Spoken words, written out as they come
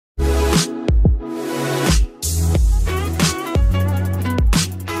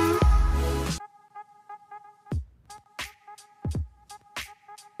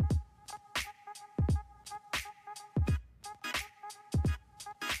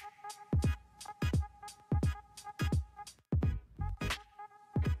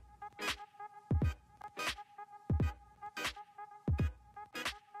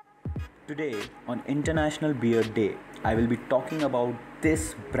Today, on International Beer Day, I will be talking about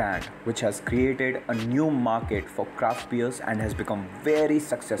this brand which has created a new market for craft beers and has become very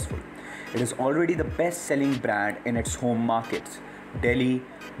successful. It is already the best selling brand in its home markets Delhi,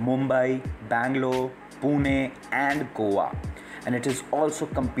 Mumbai, Bangalore, Pune, and Goa. And it is also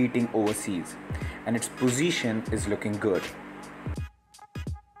competing overseas, and its position is looking good.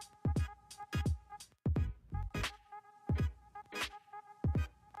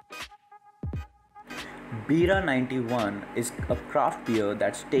 BIRA91 is a craft beer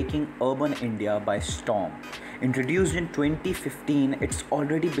that's taking urban India by storm. Introduced in 2015, it's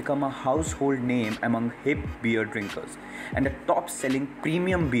already become a household name among hip beer drinkers and a top selling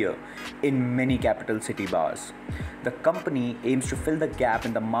premium beer in many capital city bars. The company aims to fill the gap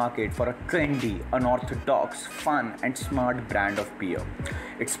in the market for a trendy, unorthodox, fun, and smart brand of beer.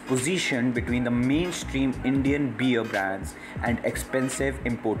 It's positioned between the mainstream Indian beer brands and expensive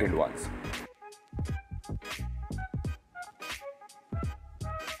imported ones.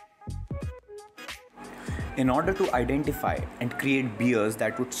 In order to identify and create beers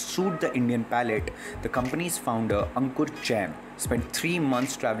that would suit the Indian palate, the company's founder Ankur Jain spent 3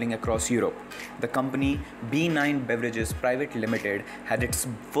 months traveling across Europe. The company B9 Beverages Private Limited had its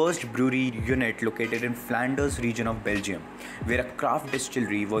first brewery unit located in Flanders region of Belgium, where a craft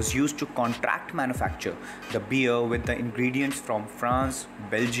distillery was used to contract manufacture the beer with the ingredients from France,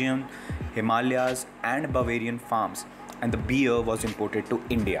 Belgium, Himalayas, and Bavarian farms, and the beer was imported to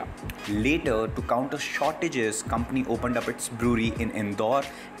India. Later, to counter shortages, company opened up its brewery in Indore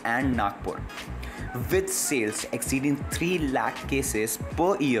and Nagpur. With sales exceeding 3 lakh cases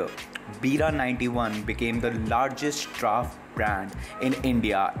per year, BIRA91 became the largest draft brand in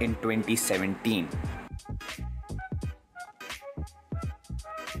India in 2017.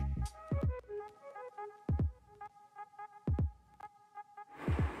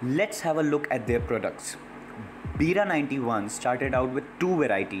 Let's have a look at their products. BIRA91 started out with two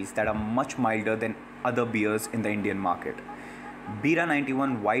varieties that are much milder than other beers in the Indian market: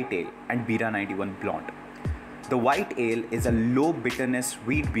 BIRA91 White Ale and BIRA91 Blonde. The White Ale is a low bitterness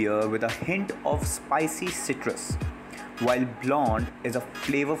wheat beer with a hint of spicy citrus, while Blonde is a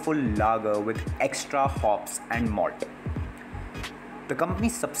flavorful lager with extra hops and malt. The company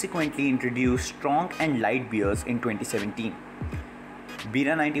subsequently introduced strong and light beers in 2017.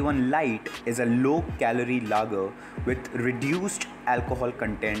 BIRA91 Light is a low-calorie lager with reduced alcohol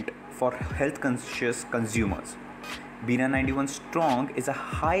content for health-conscious consumers. BIRA91 Strong is a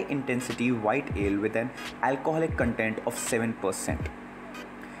high-intensity white ale with an alcoholic content of 7%.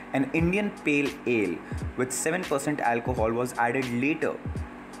 An Indian Pale Ale with 7% alcohol was added later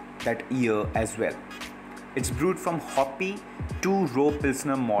that year as well. It's brewed from hoppy 2-row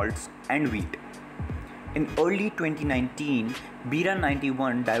Pilsner malts and wheat. In early 2019,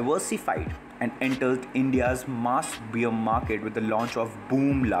 BIRA91 diversified and entered India's mass beer market with the launch of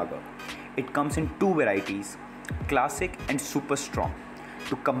Boom Lager. It comes in two varieties, Classic and Super Strong,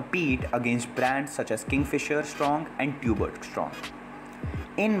 to compete against brands such as Kingfisher Strong and Tuborg Strong.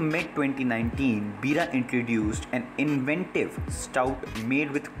 In mid-2019, Bira introduced an inventive stout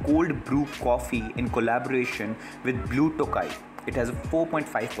made with cold brew coffee in collaboration with Blue Tokai. It has a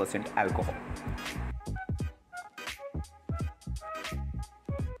 4.5% alcohol.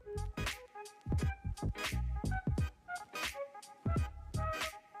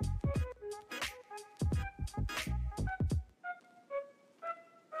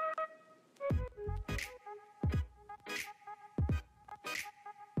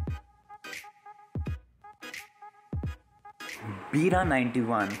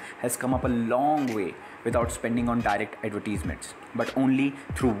 BIRA91 has come up a long way without spending on direct advertisements, but only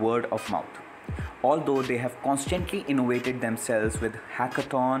through word of mouth. Although they have constantly innovated themselves with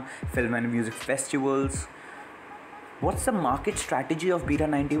hackathon, film and music festivals. What's the market strategy of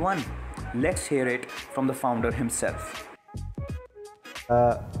BIRA91? Let's hear it from the founder himself.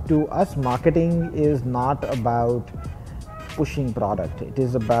 To us, marketing is not about pushing product. It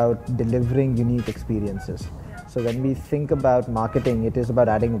is about delivering unique experiences. So when we think about marketing, it is about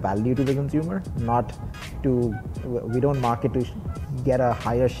adding value to the consumer, we don't market to get a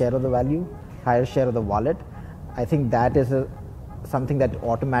higher share of the value, higher share of the wallet. I think that is something that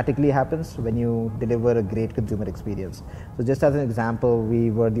automatically happens when you deliver a great consumer experience. So just as an example,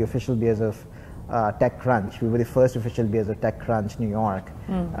 we were the official beers of TechCrunch. We were the first official beers of TechCrunch New York,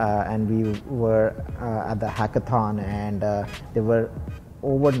 and we were at the hackathon, and there were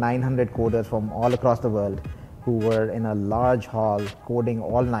over 900 coders from all across the world who were in a large hall coding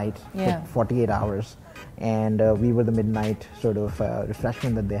all night for 48 hours, and we were the midnight sort of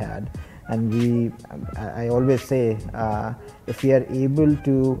refreshment that they had. And I always say, if we are able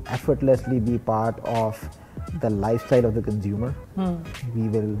to effortlessly be part of the lifestyle of the consumer, we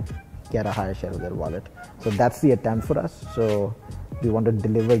will get a higher share of their wallet. So that's the attempt for us. So we want to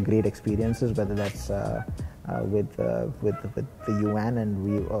deliver great experiences, whether that's with the UN,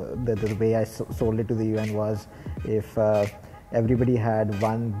 and the way I sold it to the UN was, if everybody had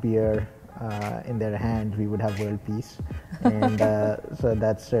one beer in their hand, we would have world peace. And so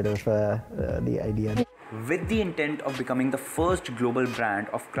that's sort of the idea. With the intent of becoming the first global brand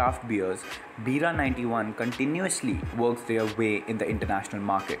of craft beers, BIRA91 continuously works their way in the international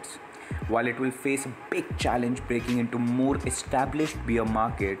markets. While it will face a big challenge breaking into more established beer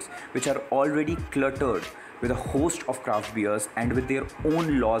markets, which are already cluttered with a host of craft beers and with their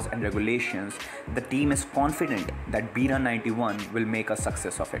own laws and regulations, the team is confident that BIRA91 will make a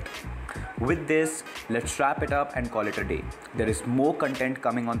success of it. With this, let's wrap it up and call it a day. There is more content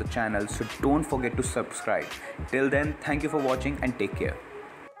coming on the channel, so don't forget to subscribe. Till then, thank you for watching and take care.